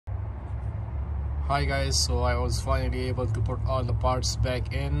Hi guys, so I was finally able to put all the parts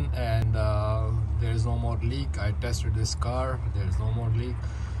back in, and there is no more leak. I tested this car, there is no more leak.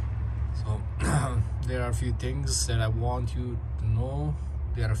 So there are a few things that I want you to know.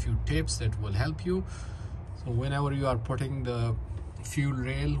 There are a few tips that will help you. So whenever you are putting the fuel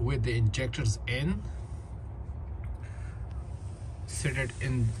rail with the injectors in,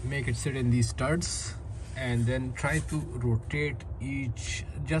 make it sit in these studs, and then try to rotate each,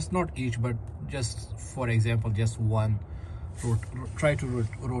 just for example, just one. Try to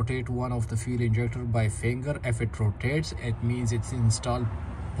rotate one of the fuel injector by finger. If it rotates, it means it's installed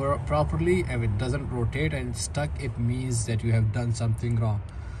properly. If it doesn't rotate and it's stuck, it means that you have done something wrong.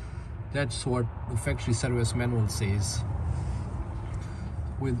 That's what the factory service manual says.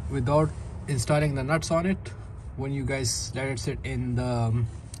 Without installing the nuts on it, when you guys let it sit in the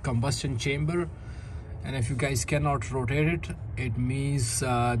combustion chamber, and if you guys cannot rotate it, it means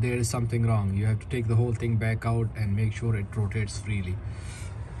there is something wrong. You have to take the whole thing back out and make sure it rotates freely.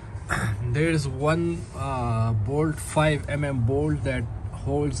 There is one bolt, 5 mm bolt, that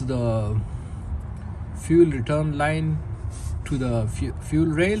holds the fuel return line to the fuel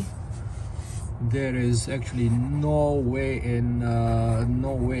rail. There is actually no way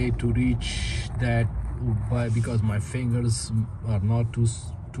to reach that because my fingers are not too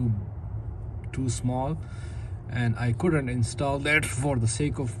small, and I couldn't install that for the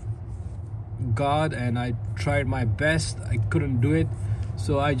sake of God, and I tried my best. I couldn't do it,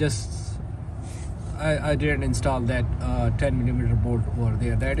 so I didn't install that 10mm bolt over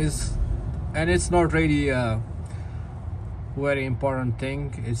there. And it's not really a very important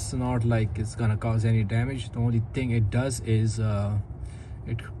thing. It's not like it's gonna cause any damage. The only thing it does is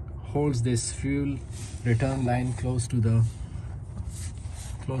it holds this fuel return line close to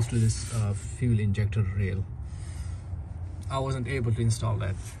this fuel injector rail. I wasn't able to install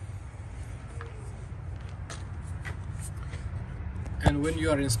that. And when you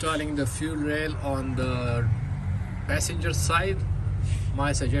are installing the fuel rail on the passenger side,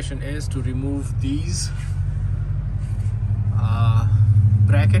 my suggestion is to remove these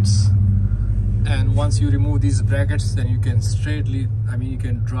brackets. And once you remove these brackets, then you can you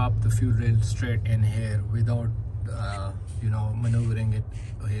can drop the fuel rail straight in here without maneuvering it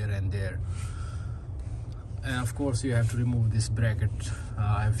here and there. And of course you have to remove this bracket.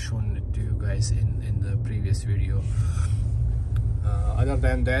 I've shown it to you guys in the previous video. Other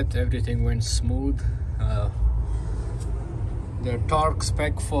than that, everything went smooth. The torque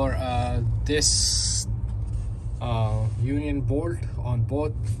spec for this union bolt on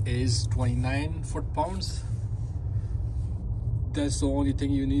both is 29 foot-pounds. That's the only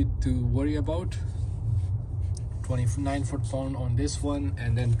thing you need to worry about. 29 foot-pound on this one,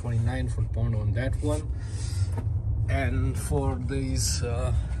 and then 29 foot-pound on that one. And for these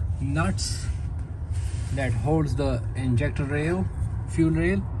nuts that holds the injector rail, fuel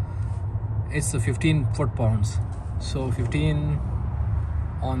rail, it's the 15 foot-pounds. So 15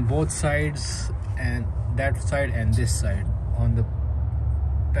 on both sides, and that side and this side, on the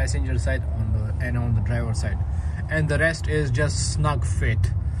passenger side and on the driver side, and the rest is just snug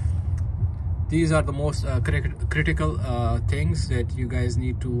fit. These are the most critical things that you guys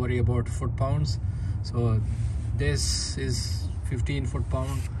need to worry about foot-pounds. So this is 15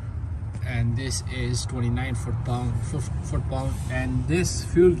 foot-pound, and this is 29 foot-pound, and this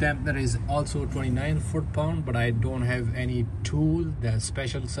fuel dampener is also 29 foot-pound, but I don't have any tool, the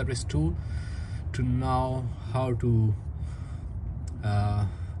special service tool, to know how to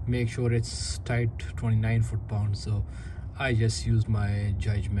make sure it's tight 29 foot-pound. So I just used my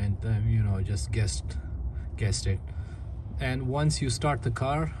judgment, just guessed it. And once you start the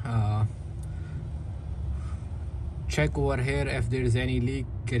car, check over here if there is any leak,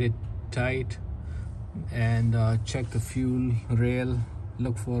 get it tight, and check the fuel rail,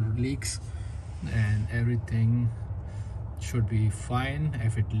 look for leaks, and everything should be fine.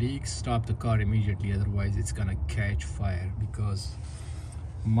 If it leaks, stop the car immediately, otherwise it's gonna catch fire, because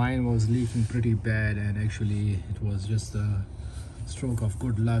mine was leaking pretty bad, and actually it was just a stroke of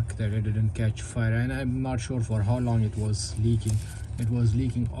good luck that it didn't catch fire. And I'm not sure for how long it was leaking. It was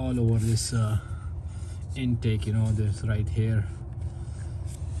leaking all over this intake, this right here.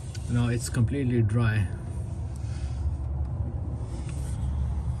 Now it's completely dry.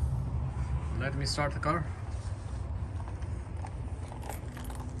 Let me start the car.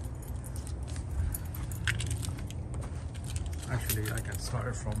 Actually, I can start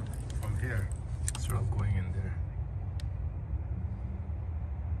it from here instead of going in there.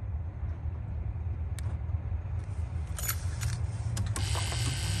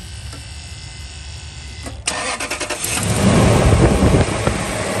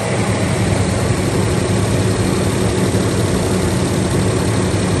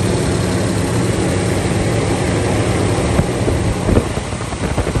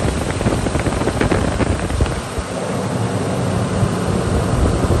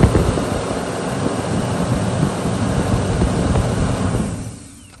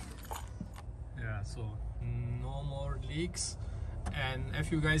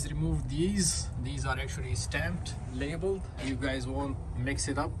 guys remove these are actually stamped, labeled. You guys won't mix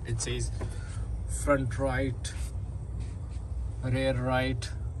it up. It says front right, rear right.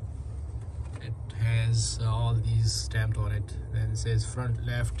 It has all these stamped on it, and it says front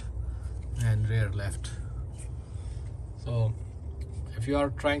left and rear left. So if you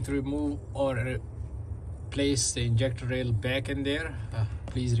are trying to remove or place the injector rail back in there,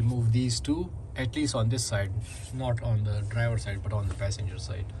 please remove these two, at least on this side, not on the driver side but on the passenger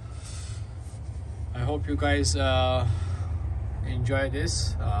side. I hope you guys enjoy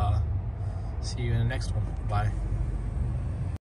this. See you in the next one. Bye.